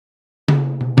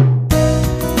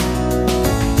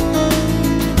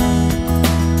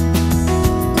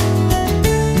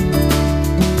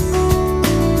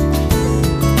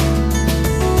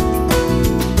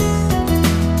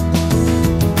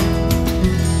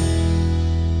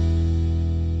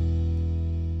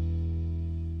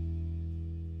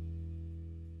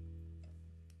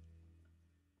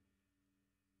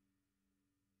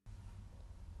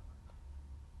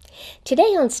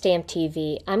Today on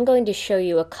StampTV, I'm going to show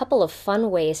you a couple of fun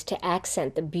ways to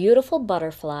accent the beautiful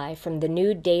butterfly from the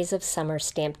new Days of Summer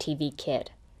StampTV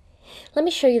kit. Let me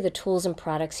show you the tools and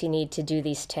products you need to do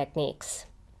these techniques.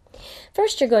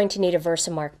 First, you're going to need a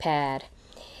Versamark pad.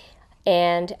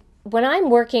 And when I'm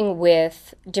working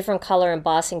with different color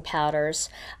embossing powders,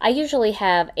 I usually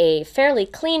have a fairly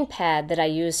clean pad that I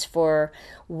use for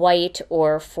white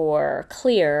or for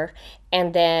clear,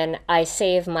 and then I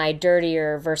save my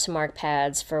dirtier Versamark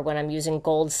pads for when I'm using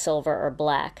gold, silver, or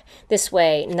black. This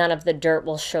way, none of the dirt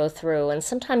will show through, and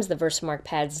sometimes the Versamark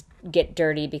pads get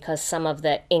dirty because some of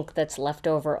the ink that's left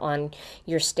over on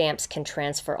your stamps can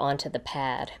transfer onto the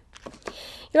pad.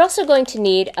 You're also going to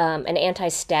need an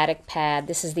anti-static pad.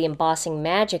 This is the Embossing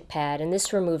Magic pad, and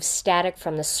this removes static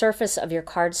from the surface of your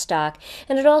cardstock,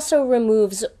 and it also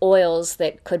removes oils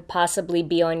that could possibly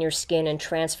be on your skin and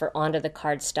transfer onto the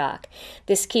cardstock.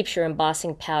 This keeps your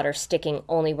embossing powder sticking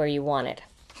only where you want it.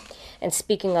 And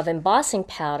speaking of embossing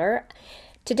powder,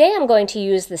 today I'm going to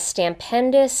use the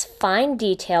Stampendous Fine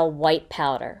Detail White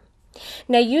Powder.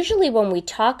 Now, usually when we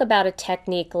talk about a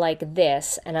technique like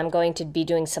this, and I'm going to be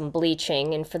doing some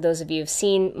bleaching, and for those of you who've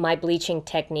seen my bleaching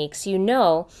techniques, you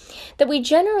know that we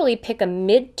generally pick a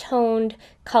mid-toned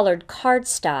colored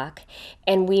cardstock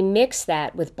and we mix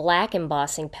that with black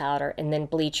embossing powder and then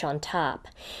bleach on top.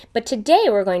 But today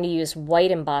we're going to use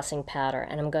white embossing powder,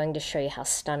 and I'm going to show you how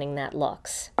stunning that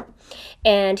looks.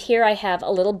 And here I have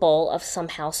a little bowl of some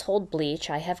household bleach.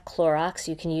 I have Clorox.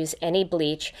 You can use any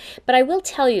bleach, but I will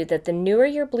tell you that the newer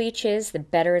your bleach is, the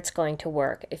better it's going to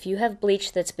work. If you have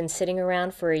bleach that's been sitting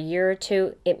around for a year or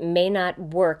two, it may not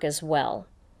work as well.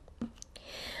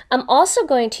 I'm also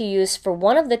going to use, for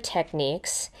one of the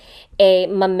techniques, a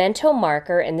memento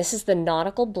marker, and this is the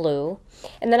nautical blue.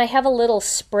 And then I have a little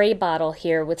spray bottle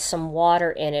here with some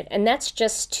water in it, and that's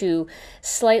just to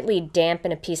slightly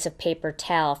dampen a piece of paper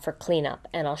towel for cleanup,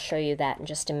 and I'll show you that in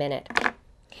just a minute.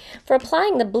 For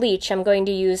applying the bleach, I'm going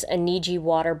to use a Niji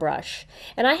water brush.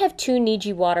 And I have two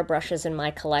Niji water brushes in my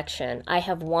collection. I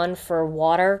have one for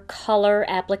watercolor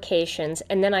applications,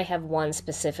 and then I have one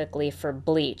specifically for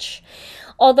bleach.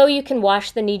 Although you can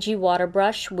wash the Niji water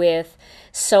brush with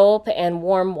soap and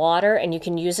warm water, and you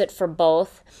can use it for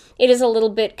both, it is a little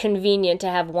bit convenient to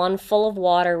have one full of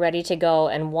water ready to go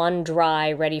and one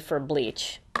dry ready for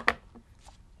bleach.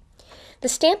 The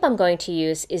stamp I'm going to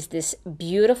use is this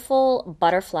beautiful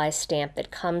butterfly stamp that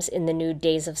comes in the new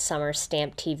Days of Summer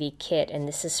StampTV kit, and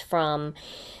this is from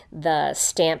the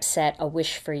stamp set A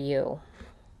Wish for You.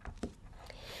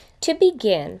 To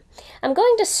begin, I'm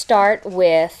going to start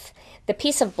with the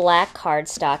piece of black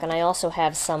cardstock, and I also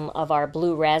have some of our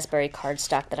blue raspberry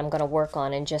cardstock that I'm going to work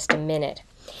on in just a minute.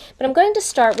 But I'm going to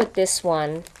start with this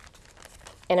one,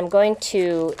 and I'm going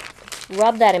to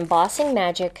rub that Embossing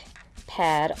Magic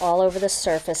pad all over the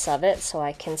surface of it so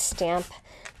I can stamp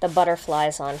the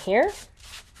butterflies on here.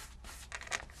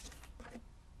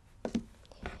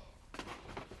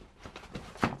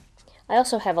 I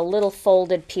also have a little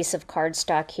folded piece of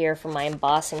cardstock here for my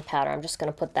embossing powder. I'm just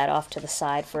going to put that off to the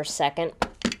side for a second.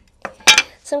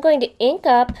 So I'm going to ink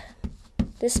up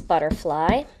this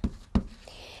butterfly,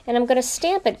 and I'm going to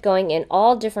stamp it going in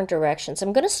all different directions.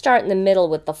 I'm going to start in the middle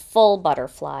with the full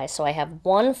butterfly, so I have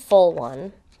one full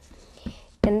one.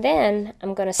 And then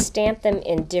I'm going to stamp them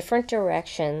in different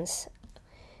directions,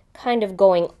 kind of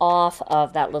going off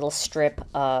of that little strip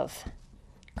of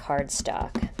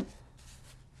cardstock.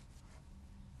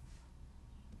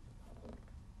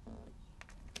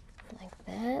 Like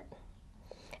that.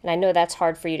 And I know that's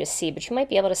hard for you to see, but you might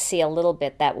be able to see a little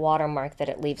bit that watermark that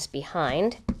it leaves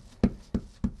behind.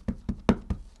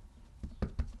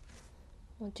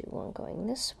 We'll do one going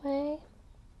this way.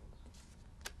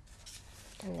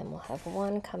 And then we'll have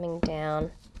one coming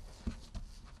down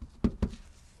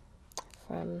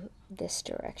from this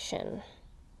direction.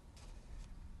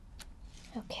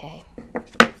 Okay.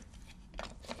 Now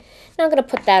I'm going to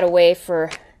put that away for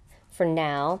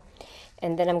now.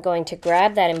 And then I'm going to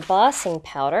grab that embossing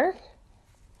powder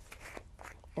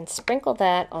and sprinkle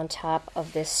that on top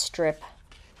of this strip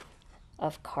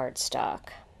of cardstock.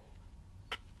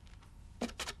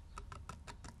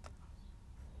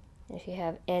 If you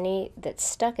have any that's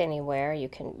stuck anywhere, you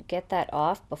can get that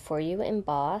off before you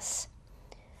emboss.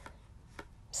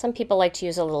 Some people like to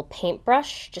use a little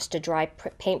paintbrush, just a dry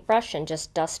paintbrush, and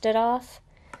just dust it off.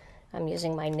 I'm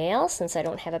using my nails since I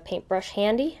don't have a paintbrush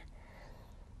handy.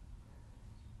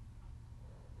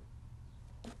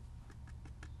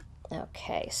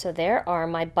 Okay, so there are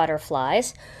my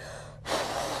butterflies.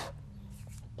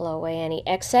 Blow away any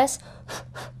excess.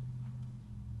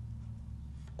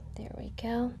 There we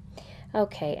go.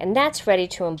 Okay, and that's ready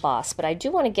to emboss, but I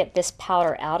do want to get this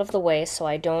powder out of the way so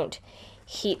I don't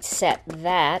heat set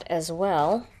that as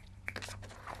well.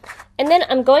 And then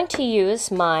I'm going to use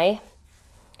my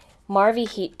Marvy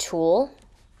heat tool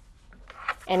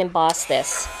and emboss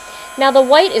this. Now the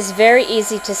white is very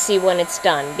easy to see when it's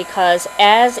done because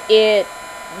as it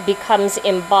becomes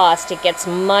embossed, it gets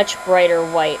much brighter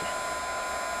white.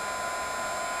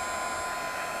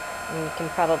 And you can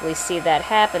probably see that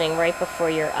happening right before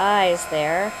your eyes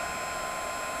there.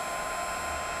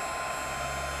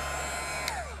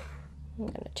 I'm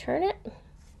going to turn it,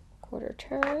 quarter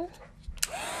turn, and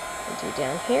do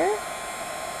down here.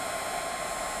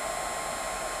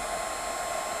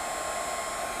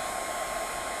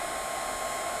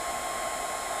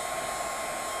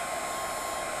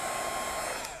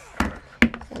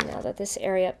 And now that this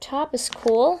area up top is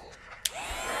cool,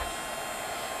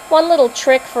 one little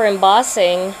trick for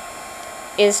embossing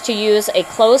is to use a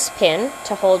clothespin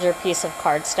to hold your piece of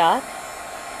cardstock.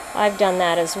 I've done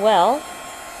that as well,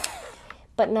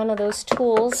 but none of those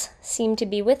tools seem to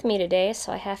be with me today,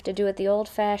 so I have to do it the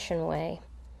old-fashioned way.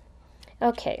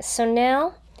 Okay, so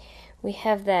now we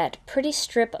have that pretty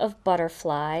strip of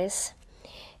butterflies,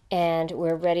 and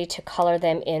we're ready to color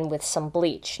them in with some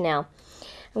bleach. Now,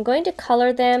 I'm going to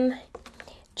color them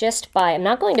I'm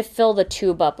not going to fill the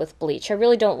tube up with bleach. I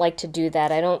really don't like to do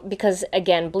that. Because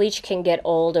again, bleach can get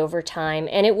old over time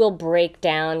and it will break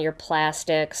down your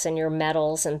plastics and your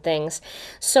metals and things.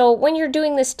 So when you're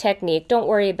doing this technique, don't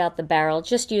worry about the barrel.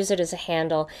 Just use it as a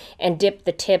handle and dip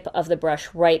the tip of the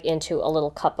brush right into a little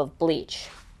cup of bleach.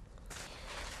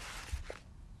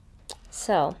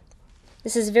 So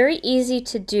this is very easy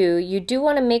to do. You do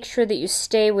want to make sure that you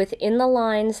stay within the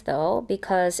lines though,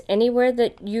 because anywhere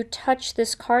that you touch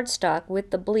this cardstock with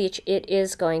the bleach, it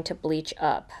is going to bleach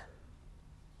up.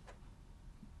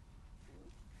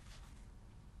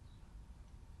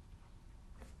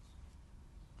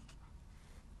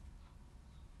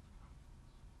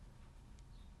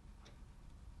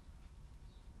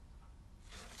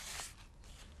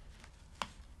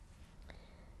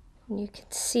 You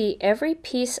can see every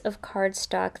piece of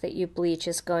cardstock that you bleach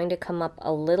is going to come up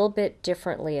a little bit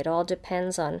differently. It all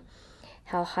depends on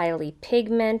how highly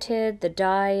pigmented the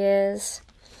dye is.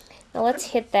 Now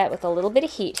let's hit that with a little bit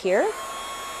of heat here.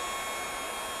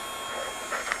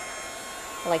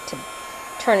 I like to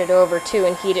turn it over too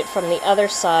and heat it from the other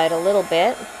side a little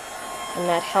bit, and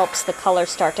that helps the color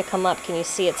start to come up. Can you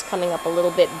see it's coming up a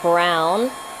little bit brown?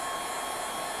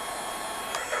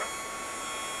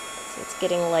 It's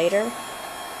getting lighter.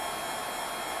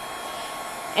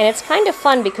 And it's kind of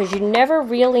fun because you never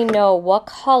really know what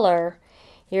color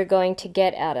you're going to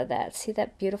get out of that. See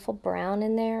that beautiful brown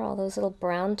in there? All those little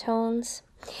brown tones?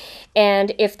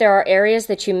 And if there are areas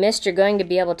that you missed, you're going to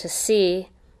be able to see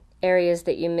areas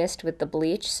that you missed with the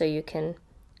bleach, so you can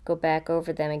go back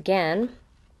over them again.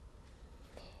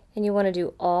 And you want to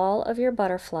do all of your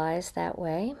butterflies that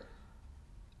way.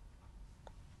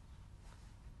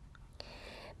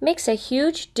 Makes a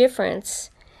huge difference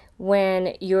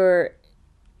when you're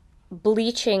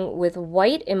bleaching with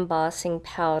white embossing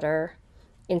powder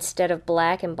instead of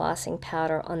black embossing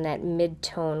powder on that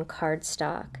mid-tone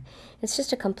cardstock. It's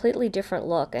just a completely different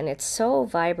look, and it's so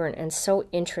vibrant and so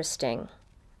interesting.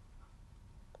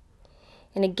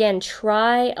 And again,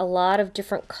 try a lot of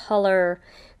different color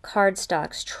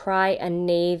cardstocks. Try a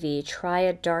navy, try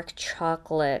a dark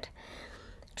chocolate.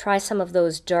 Try some of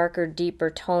those darker, deeper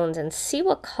tones and see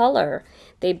what color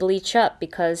they bleach up,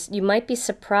 because you might be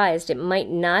surprised. It might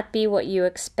not be what you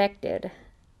expected.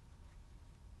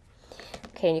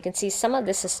 Okay, and you can see some of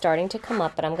this is starting to come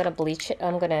up, but I'm going to bleach it.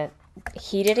 I'm going to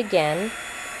heat it again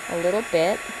a little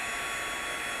bit.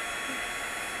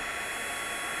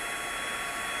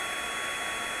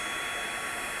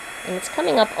 And it's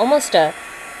coming up almost a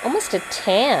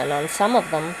tan on some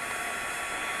of them.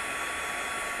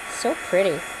 So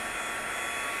pretty.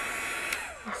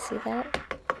 See that?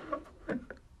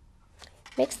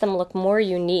 Makes them look more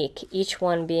unique, each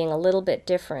one being a little bit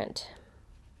different.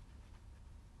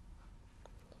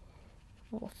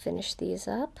 We'll finish these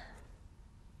up.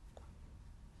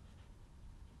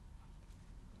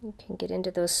 You can get into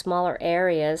those smaller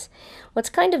areas. What's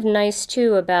kind of nice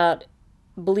too about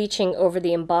bleaching over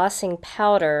the embossing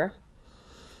powder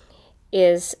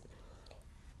is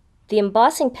the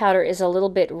embossing powder is a little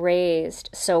bit raised,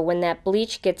 so when that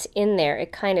bleach gets in there,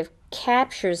 it kind of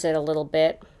captures it a little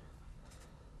bit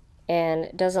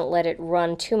and doesn't let it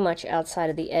run too much outside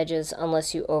of the edges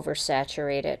unless you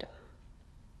oversaturate it.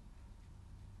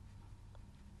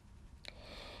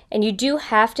 And you do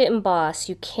have to emboss.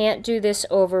 You can't do this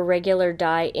over regular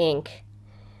dye ink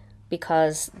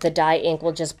because the dye ink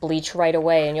will just bleach right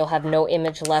away and you'll have no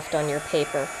image left on your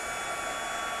paper.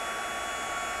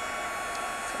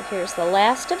 So here's the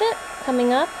last of it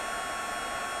coming up.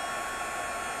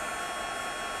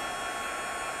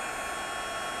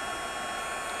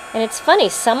 And it's funny,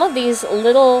 some of these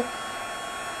little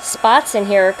spots in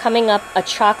here are coming up a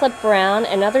chocolate brown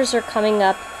and others are coming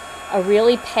up a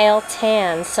really pale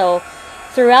tan. So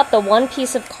throughout the one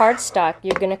piece of cardstock,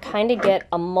 you're going to kind of get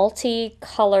a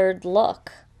multicolored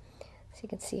look. So you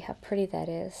can see how pretty that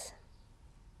is.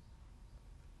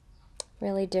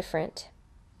 Really different.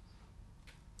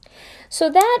 So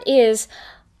that is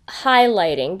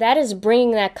highlighting. That is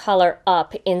bringing that color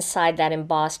up inside that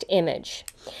embossed image.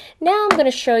 Now I'm going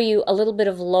to show you a little bit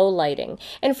of low lighting.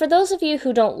 And for those of you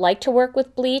who don't like to work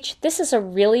with bleach, this is a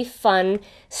really fun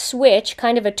switch,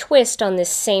 kind of a twist on this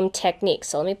same technique.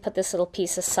 So let me put this little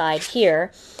piece aside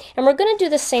here. And we're going to do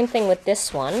the same thing with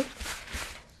this one.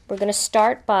 We're going to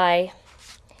start by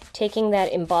taking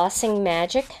that embossing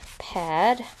magic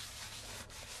pad,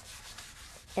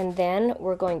 and then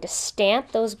we're going to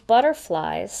stamp those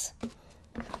butterflies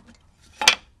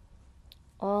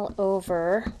all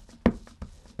over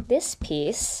this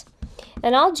piece.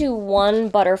 And I'll do one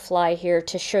butterfly here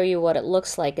to show you what it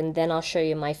looks like, and then I'll show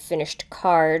you my finished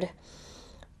card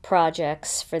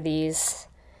projects for these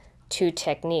two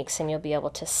techniques, and you'll be able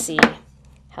to see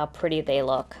how pretty they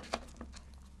look.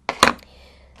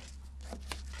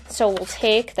 So we'll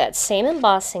take that same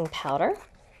embossing powder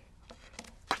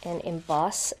and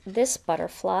emboss this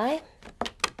butterfly.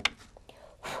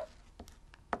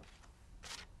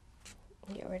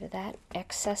 Get rid of that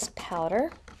excess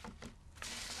powder.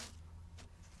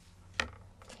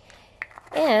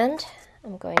 And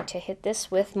I'm going to hit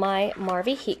this with my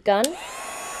Marvy heat gun. You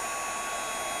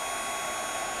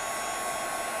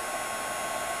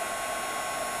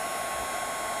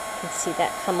can see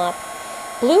that come up.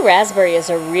 Blue raspberry is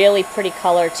a really pretty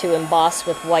color to emboss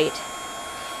with white,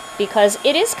 because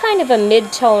it is kind of a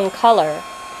mid-tone color,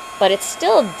 but it's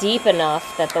still deep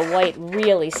enough that the white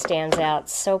really stands out.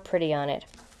 So pretty on it.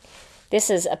 This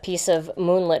is a piece of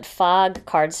Moonlit Fog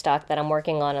cardstock that I'm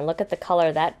working on, and look at the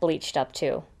color that bleached up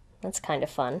to. That's kind of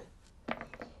fun.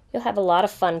 You'll have a lot of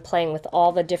fun playing with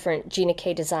all the different Gina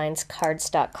K Designs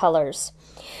cardstock colors.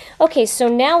 Okay, so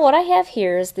now what I have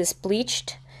here is this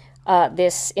bleached,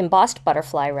 this embossed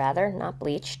butterfly rather, not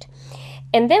bleached.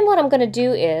 And then what I'm going to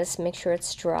do is make sure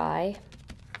it's dry.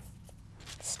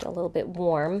 It's still a little bit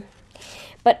warm.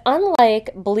 But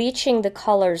unlike bleaching the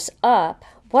colors up,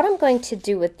 what I'm going to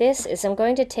do with this is I'm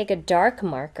going to take a dark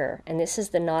marker, and this is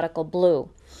the nautical blue.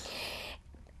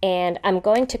 And I'm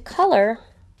going to color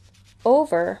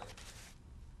over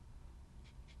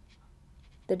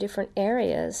the different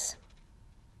areas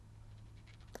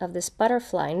of this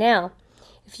butterfly. Now,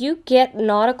 if you get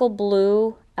nautical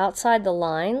blue outside the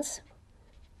lines,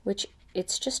 which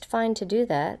it's just fine to do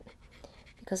that,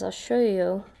 because I'll show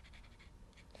you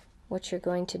what you're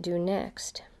going to do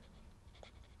next.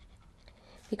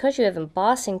 Because you have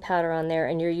embossing powder on there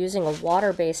and you're using a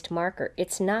water-based marker,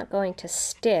 it's not going to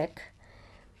stick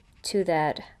to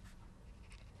that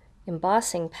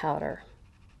embossing powder.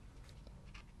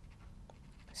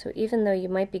 So even though you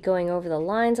might be going over the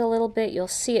lines a little bit, you'll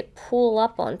see it pool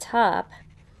up on top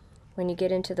when you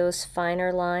get into those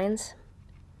finer lines.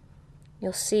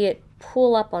 You'll see it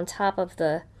pool up on top of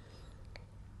the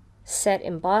set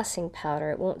embossing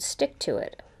powder. It won't stick to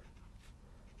it.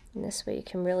 And this way you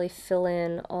can really fill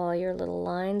in all your little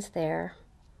lines there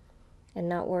and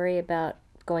not worry about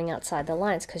going outside the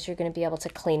lines, because you're going to be able to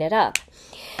clean it up.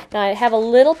 Now I have a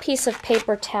little piece of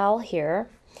paper towel here,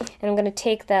 and I'm going to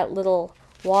take that little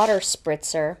water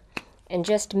spritzer and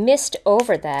just mist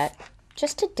over that,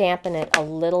 just to dampen it a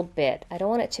little bit. I don't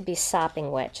want it to be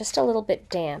sopping wet, just a little bit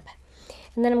damp.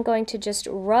 And then I'm going to just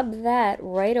rub that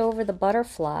right over the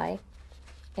butterfly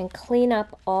and clean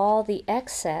up all the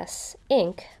excess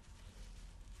ink.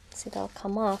 See, that'll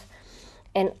come off.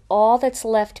 And all that's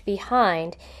left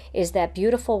behind is that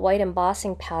beautiful white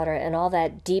embossing powder and all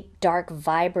that deep, dark,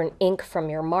 vibrant ink from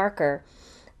your marker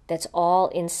that's all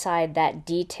inside that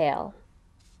detail.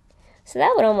 So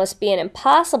that would almost be an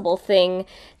impossible thing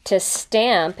to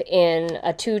stamp in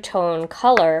a two-tone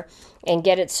color and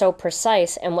get it so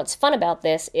precise. And what's fun about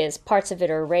this is parts of it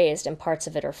are raised and parts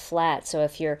of it are flat. So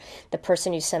if the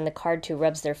person you send the card to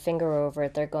rubs their finger over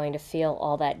it, they're going to feel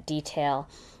all that detail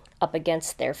up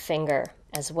against their finger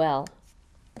as well.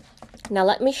 Now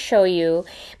let me show you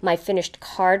my finished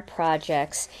card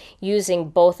projects using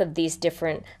both of these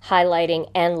different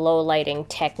highlighting and low lighting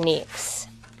techniques.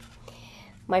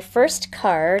 My first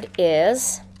card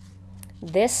is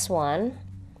this one,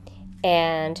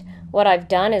 and what I've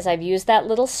done is I've used that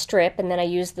little strip, and then I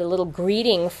used the little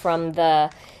greeting from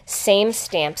the same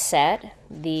stamp set,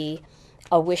 the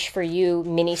A Wish for You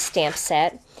mini stamp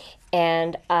set,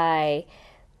 and I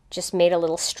just made a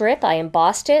little strip. I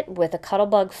embossed it with a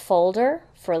Cuttlebug folder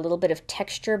for a little bit of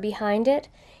texture behind it,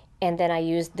 and then I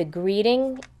used the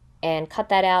greeting and cut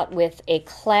that out with a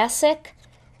classic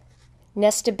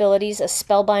Nestabilities, a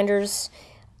Spellbinders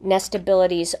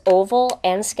Nestabilities oval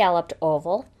and scalloped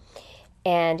oval,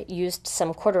 and used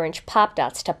some 1/4-inch pop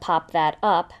dots to pop that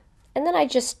up. And then I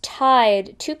just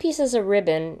tied 2 pieces of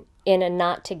ribbon in a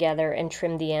knot together and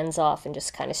trimmed the ends off and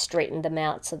just kind of straightened them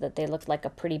out so that they looked like a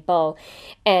pretty bow,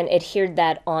 and adhered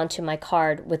that onto my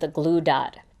card with a glue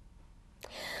dot.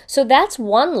 So that's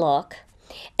one look,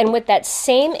 and with that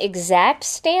same exact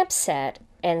stamp set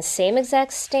and same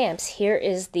exact stamps, here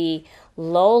is the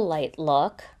low light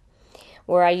look,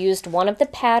 where I used one of the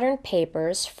pattern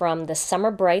papers from the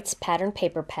Summer Brights pattern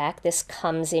paper pack. This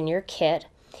comes in your kit.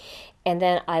 And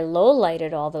then I low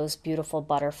lighted all those beautiful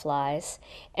butterflies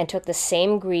and took the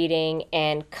same greeting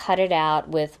and cut it out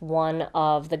with one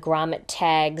of the Grommet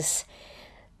Tags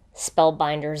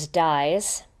Spellbinders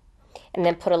dies, and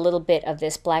then put a little bit of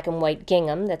this black and white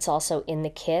gingham that's also in the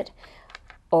kit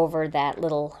over that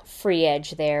little free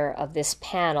edge there of this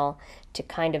panel to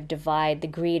kind of divide the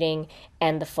greeting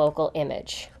and the focal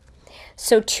image.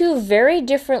 So 2 very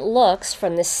different looks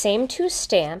from the same 2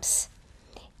 stamps,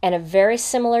 and a very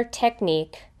similar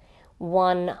technique,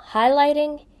 one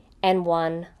highlighting and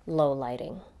one low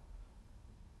lighting.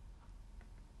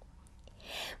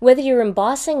 Whether you're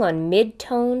embossing on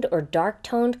mid-toned or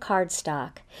dark-toned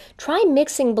cardstock, try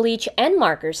mixing bleach and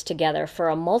markers together for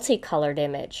a multicolored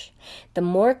image. The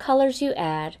more colors you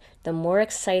add, the more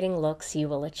exciting looks you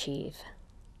will achieve.